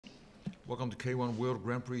Welcome to K-1 World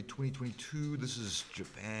Grand Prix 2022. This is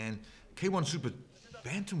Japan K-1 Super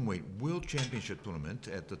Bantamweight World Championship Tournament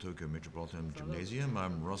at the Tokyo Metropolitan Gymnasium.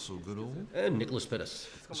 I'm Russell Goodall. And Nicholas Pettas.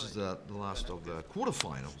 This is the last of the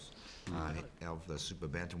quarterfinals of the Super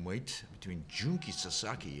Bantamweight between Junki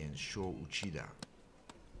Sasaki and Sho Uchida.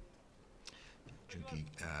 Junki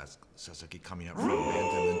Sasaki coming up from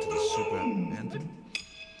Bantam into the Super Bantam.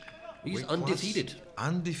 He's undefeated.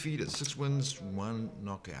 Undefeated, 6 wins, 1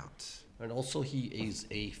 knockout. And also he is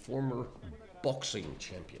a former boxing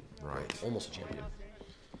champion. Right. Almost a champion.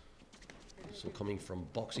 So coming from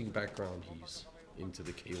boxing background, he's into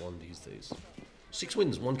the K1 these days. 6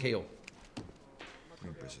 wins, 1 KO.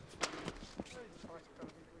 Impressive.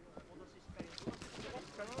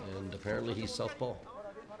 And apparently he's southpaw.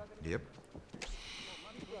 Yep.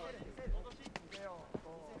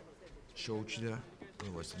 Sho Uchida,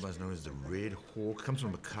 otherwise known as the Red Hawk, comes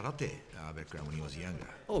from a karate background when he was younger.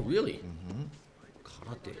 Oh, really? Mm-hmm.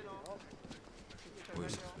 Karate. We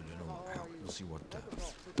don't know how. We'll see what.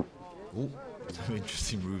 Oh, some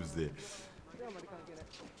interesting moves there.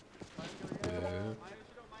 Yeah.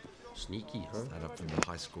 Sneaky, huh? Start up from the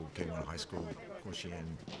high school, K1 high school,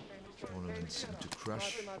 Koshien tournaments into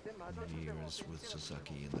Crush. And here is with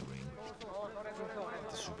Sasaki in the ring.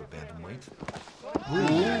 The Super Bantamweight. Ooh,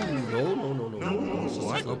 no.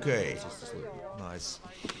 What? Okay. Nice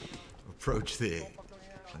approach there.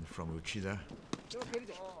 And from Uchida.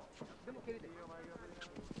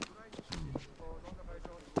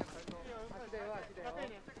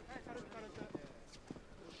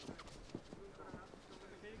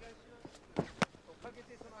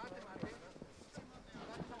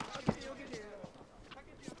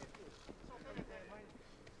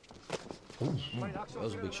 Ooh, that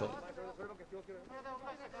was a big shot.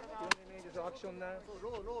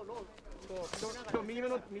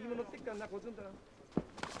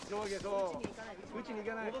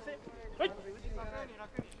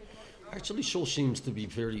 Actually, Sho seems to be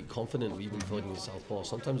very confident even fighting the southpaw.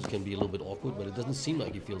 Sometimes it can be a little bit awkward, but it doesn't seem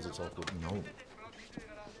like he feels it's awkward. No.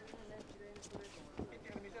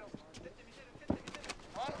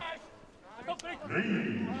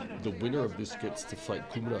 The winner of this gets to fight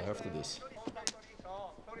Kumura after this.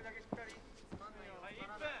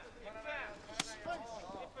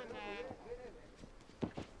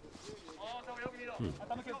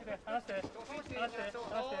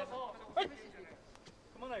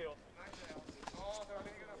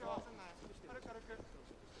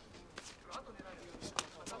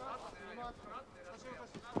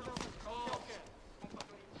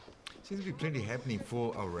 Seems to be plenty happening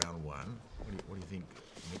for a round one. What do you think?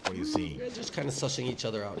 What are you seeing? They're just kind of sussing each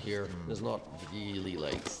other out here. There's not really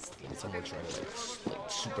like someone trying to like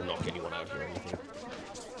super knock anyone out here or anything.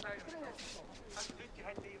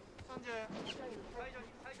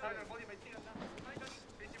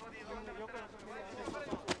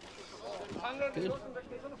 Good.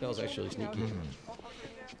 That was actually sneaky.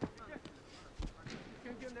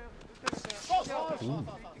 Ooh,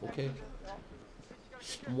 okay.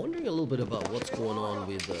 I'm wondering a little bit about what's going on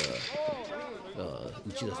with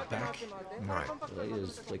Uchida's back. Right.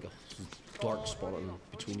 There's like a dark spot on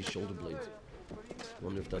between his shoulder blades. I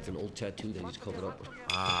wonder if that's an old tattoo that he's covered up.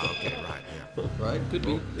 Ah, okay, right, yeah. Right? Could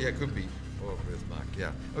be. Yeah, could be. Oh, birthmark,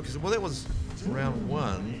 yeah. Okay, so well, that was round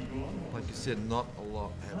one. Like you said, not a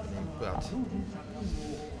lot happening, but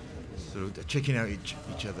sort of checking out each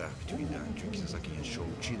other between Junki Sasaki and Sho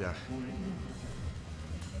Uchida.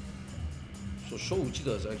 So Sho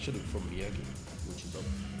Uchida is actually from Miyagi, which is up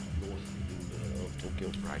north of Tokyo.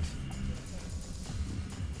 Right.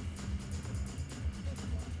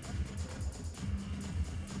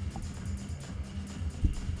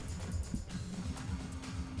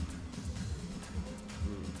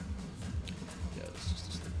 Yeah, it's just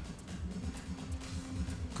a slip.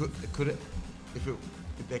 Could it, if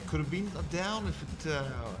that could have been a down, if it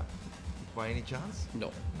by any chance?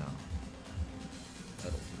 No, No. I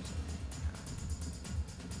don't think so.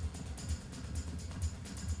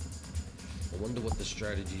 I wonder what the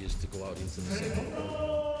strategy is to go out into the second round.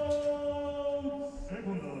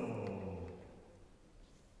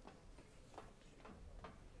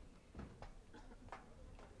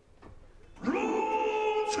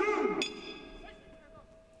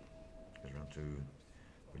 Round two.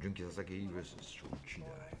 Junki Sasaki versus Sho Uchida.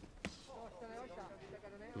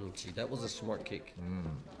 See, that was a smart kick.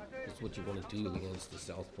 That's what you want to do against the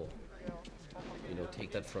southpaw. You know,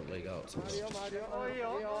 take that front leg out somehow.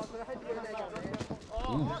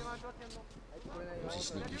 Ooh. There's a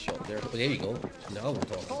sneaky shot there. But there you go. Now we're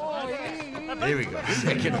talking. There we go.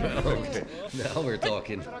 Second round. Now we're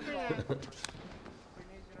talking.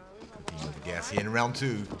 Gas here in round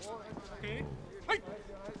two. Okay.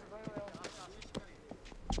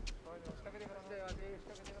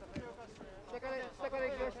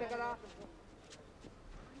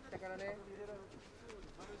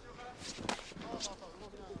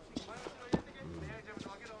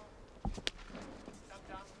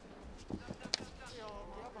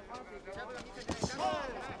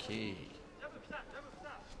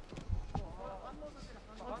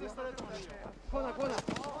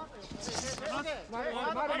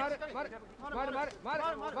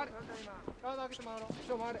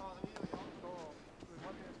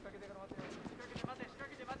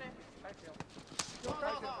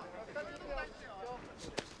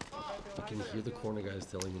 I can hear the corner guys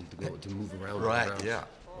telling him to move around. Right, around. yeah.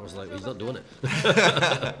 I was like, he's not doing it.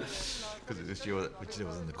 Because Uchida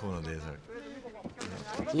was in the corner there. So.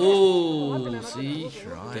 Whoa, see?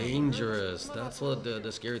 Right. Dangerous. That's what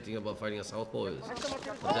the scary thing about fighting a southpaw is.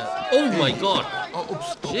 Oh my god! Oh,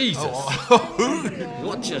 oops. Jesus! Oh.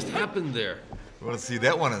 What just happened there? We want to see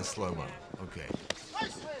that one in slow-mo. Okay.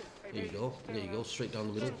 There you go. There you go. Straight down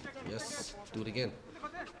the middle. Yes. Do it again.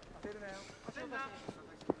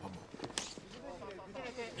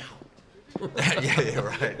 Yeah,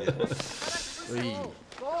 right. Yeah. Three.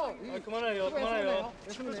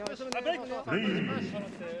 Is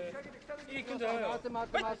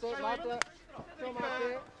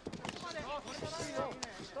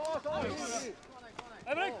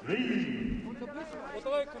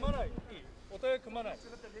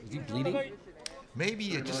he bleeding?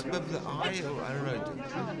 Maybe just above the eye, or I don't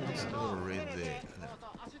know. It's a little red there.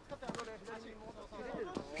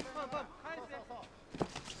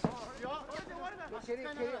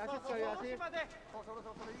 Little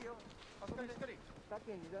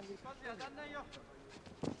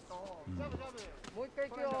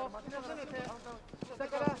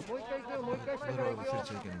 30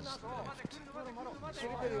 seconds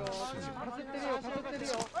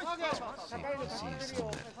left.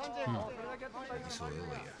 So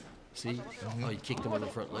earlier. See? Oh, you kicked him on the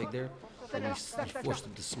front leg there, and you forced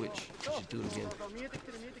him to switch. You should do it again.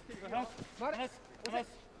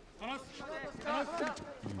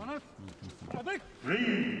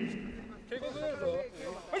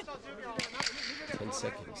 10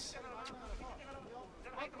 seconds.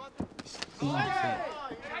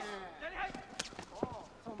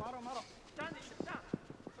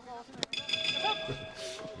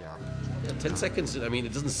 Yeah, 10 seconds, I mean,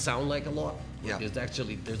 it doesn't sound like a lot. Yeah.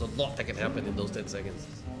 There's a lot that can happen in those 10 seconds.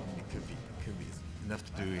 It could be enough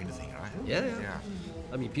to do anything, right? Yeah.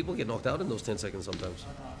 I mean, people get knocked out in those 10 seconds sometimes.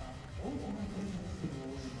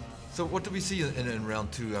 So what do we see in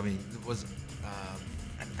round two? I mean, it was,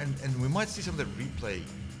 and we might see some of the replay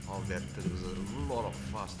of that. There was a lot of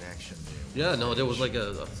fast action there. Yeah, no, there was like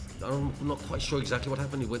I'm not quite sure exactly what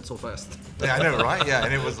happened. He went so fast. Yeah, I know, right? Yeah,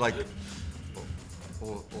 and it was like,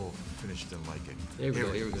 or finished in like a. Here we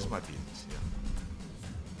go. This might be it. Yeah.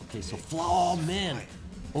 Okay, so oh man.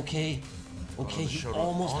 Okay, he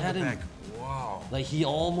almost had him. Wow. Like he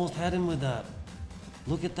almost had him with that.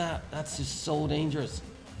 Look at that. That's just so dangerous.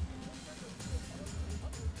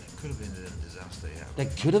 That could have been a disaster, yeah.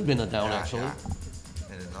 That could have been a down, actually. Yeah.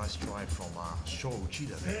 And a nice try from Sho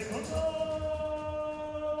Uchida there.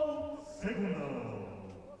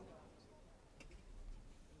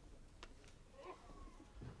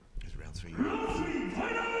 It's round three.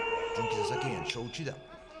 Junki Sasaki and Sho Uchida.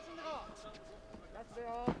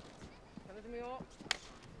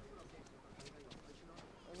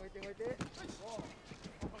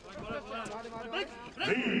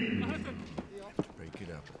 Break it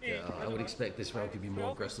up. Yeah, I would expect this round to be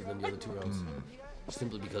more aggressive than the other two rounds.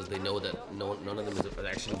 Simply because they know that none of them is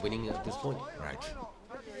actually winning at this point. Right.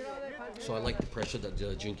 So I like the pressure that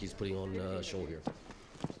Junki's putting on Sho here.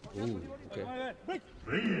 Ooh, okay. I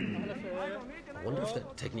wonder if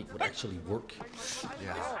that technique would actually work.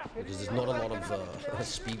 Yeah. Because there's not a lot of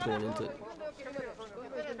speed going into it.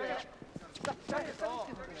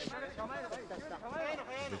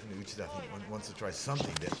 Definitely Uchida, I think, wants to try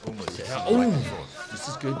something that almost. Yeah. Like Oh, before. this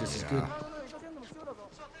is good. This is good.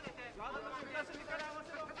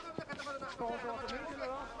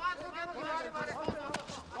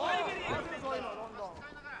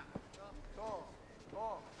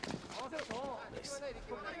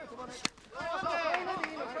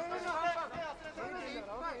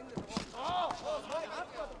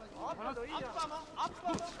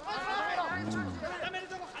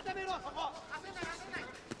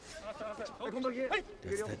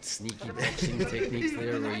 That's that sneaky boxing techniques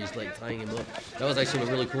there where he's like tying him up. That was actually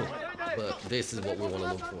really cool. But this is what we want to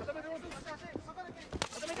look for.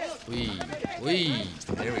 Wee.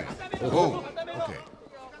 There we go. Oh. Okay.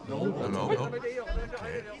 No. No.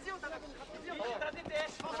 Okay.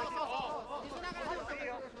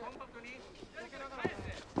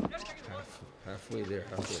 Halfway there,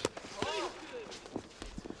 halfway.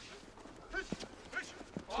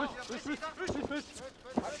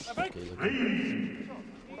 Okay, look.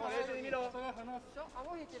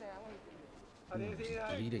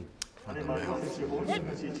 Leading.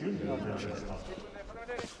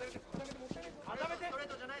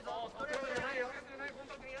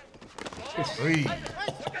 Hey.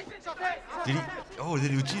 Did he? Oh,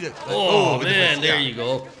 did Uchida? Oh, with the man, first- there yeah. you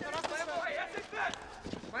go.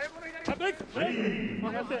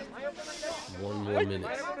 1 more minute.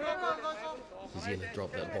 He's gonna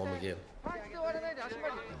drop that bomb again. So,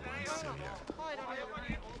 yeah.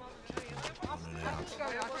 In and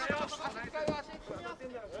out.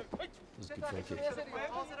 This is good front kick. Okay.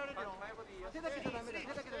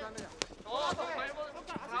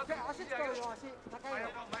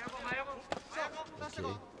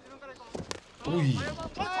 Oi. He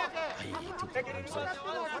took it by himself.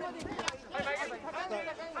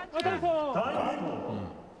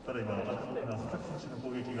 ただいま佐々木選手の攻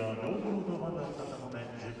撃がローゴードバンダーされたため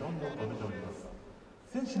時間を止めております。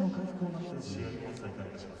選手の回復を待って試合を再開い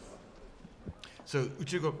たします。 So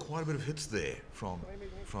Uchida got quite a bit of hits there from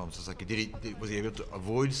Sasaki. Was he able to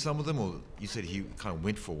avoid some of them, or you said he kind of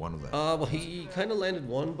went for one of them? Well, he kind of landed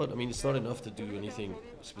one, but I mean, it's not enough to do anything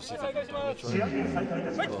specific damage.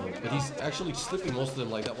 Right? But he's actually slipping most of them,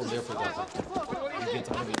 like that one there, for example. He gets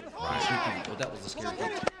out of it. Oh, that was a scary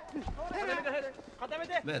thing.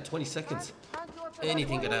 Man, 20 seconds.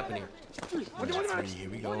 Anything could happen here. Here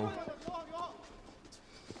we go.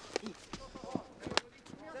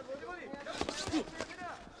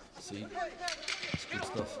 See? It's good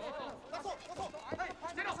stuff.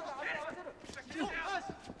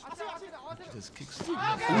 Just kicks.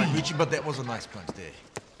 Reaching, but that was a nice punch there.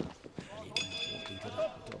 He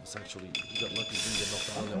was actually, he got lucky, he didn't get knocked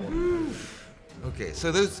down on that one. Okay,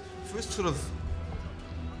 so those first sort of,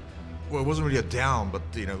 well, it wasn't really a down, but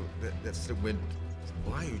you know that sort of went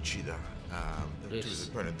by Uchida to his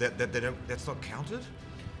opponent. That's not counted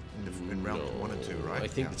in round 1 and 2, right? I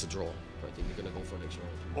think it's a draw. I think they're gonna go for an extra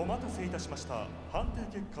round. お待たせいたしました。判定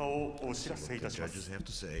結果をお知らせいたします。 Judges have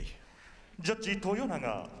to say. ジャッジ豊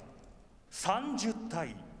永30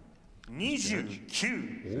対29。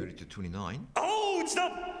 30 to 29 青内田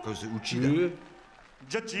goes to Uchida.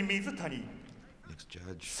 ジャッジ水谷 Next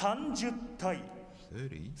judge 30対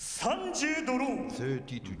 30. 30ドロー。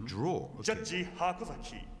 30 to draw. ジャッ Okay. ジ箱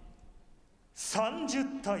崎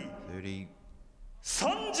30対 30.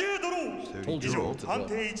 30ドロー。 30以上 draw. 判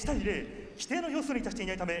定1対0。規定の要素に達してい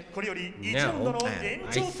ないため、これより1 Now, ラウンドの延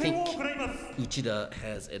長戦を行います。 Uchida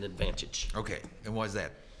has an advantage. Okay, and why is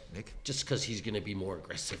that, Nick? Just because he's going to be more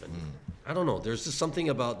aggressive. And I don't know. There's just something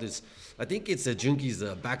about this. I think it's Junki's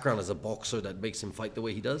background as a boxer that makes him fight the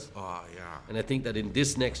way he does. Oh, yeah. And I think that in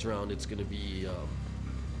this next round, it's going to be,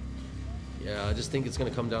 yeah, I just think it's going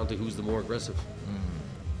to come down to who's the more aggressive.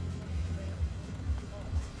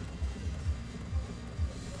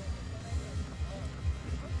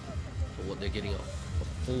 So what, they're getting a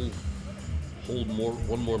full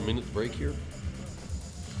one more minute break here?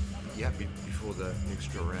 Yeah, before the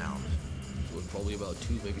extra round. So it's probably about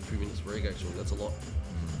 2, maybe 3 minutes break, actually. That's a lot.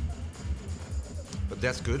 But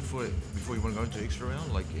that's good for before you want to go into extra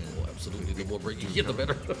round, like. Oh, absolutely. The more break you get, the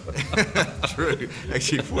better. True.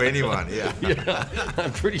 Actually, for anyone, yeah. Yeah,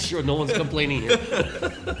 I'm pretty sure no one's complaining here.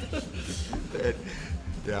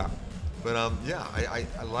 Yeah, but yeah, I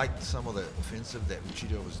liked some of the offensive that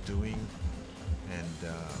Uchida was doing, and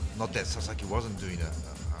not that Sasaki wasn't doing that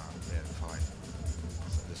fight.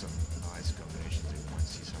 So there's some nice combinations. You might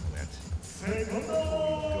see some of that. We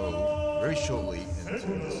go very shortly into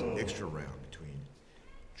this extra round between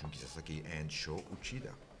Junki Sasaki and Sho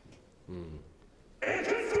Uchida.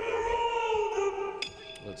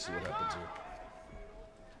 Let's see what happens here.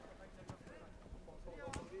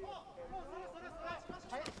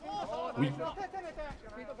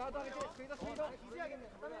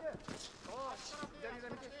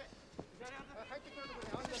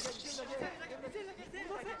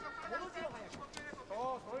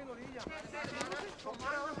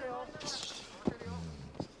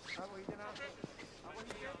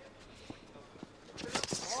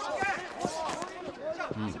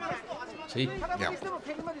 See? Yeah.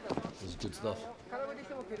 This is good stuff.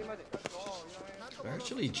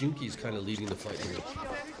 Actually, Junki's kind of leading the fight here.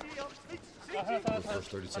 The first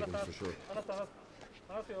 30 seconds for sure.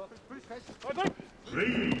 Got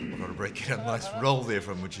to break it. A nice roll there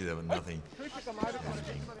from Uchida, but nothing.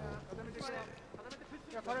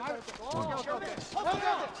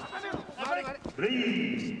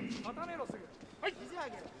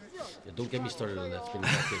 Yeah, don't get me started on that spinning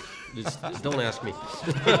back kick. Don't ask me.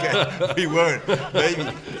 Okay, we won't.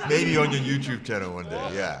 Maybe on your YouTube channel one day.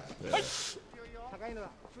 Yeah.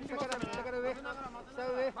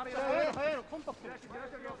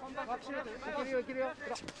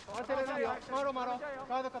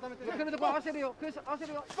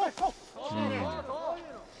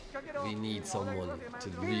 We need someone to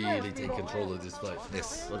really take control of this fight.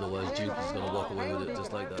 Yes. Otherwise, Junki's gonna walk away with it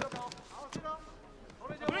just like that.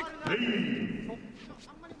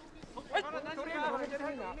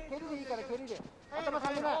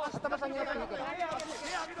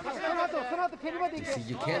 You see,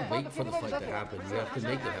 you can't wait for the fight to happen. You have to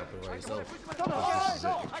make it happen by yourself.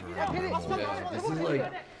 Yeah, this is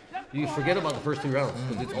like, you forget about the first 2 rounds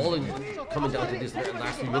because it's all coming down to this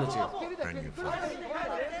last few minutes here. Brand new fight.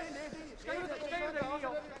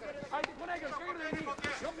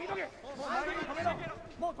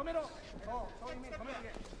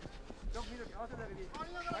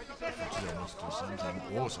 Uchida wants to do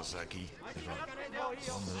something, or Sasaki. They've got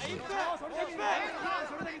 1 minute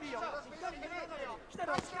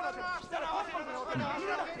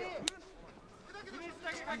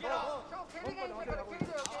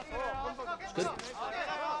It's good.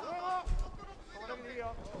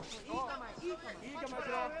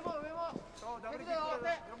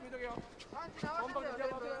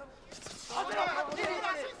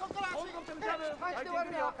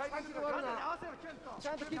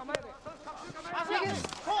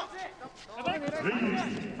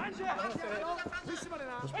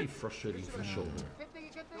 Must be frustrating for Sho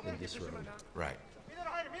in this round. Right.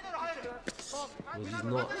 Well, he's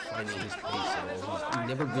not finding his pace at all. He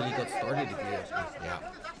never really got started, if you ask me. Yeah.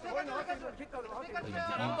 Like,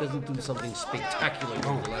 he doesn't do something spectacular in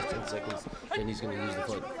the last 10 seconds, then he's going to lose the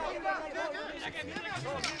fight. Nice,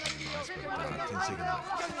 but 10 seconds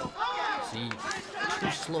left. See,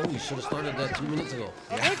 too slow. He should have started that 2 minutes ago.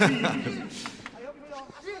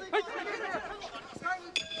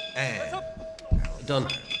 And Done.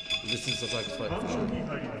 This is Sasaki's fight for sure.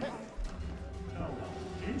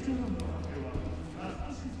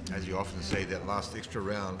 as you often say, that last extra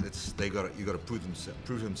round, you got to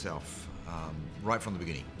prove himself right from the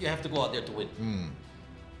beginning. You have to go out there to win.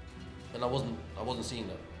 And I wasn't seeing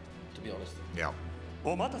that, to be honest. Yeah.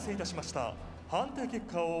 お待たせいたしました。判定結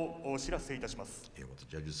果をお知らせいたします。 Hear what the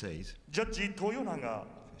judges says. ジャッジ豊永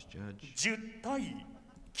First judge, 10対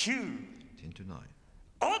9 10 to 9.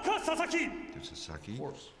 赤佐々木 To Sasaki,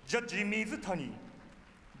 ジャッジ水谷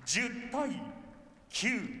10対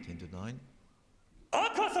9 10 to 9.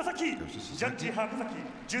 赤佐々木ジャッジ白崎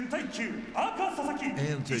10対9赤佐々木 And 以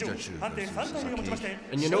third 上 judge 判定3対をもちまして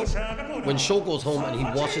And you know, when Sho goes home and he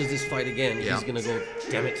watches this fight again, Yeah. he's gonna go,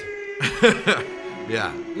 damn it.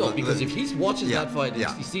 Yeah. No, because if he watches Yeah, that fight and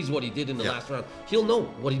yeah. he sees what he did in the Yeah. last round, he'll know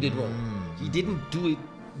what he did wrong. He didn't do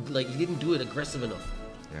it aggressive enough.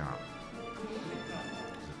 Yeah.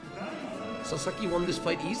 Sasaki won this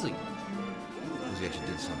fight easily. Because he actually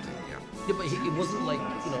did something. Yeah. Yeah, but it wasn't like,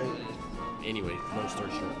 anyway, long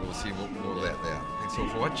story short. We'll see more of that there. Thanks all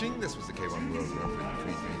for watching. This was the K-1 World Grand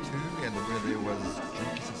Prix 2022, and the winner there was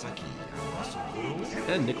Junki Sasaki,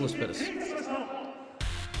 Goodall. And Nicholas Pettas.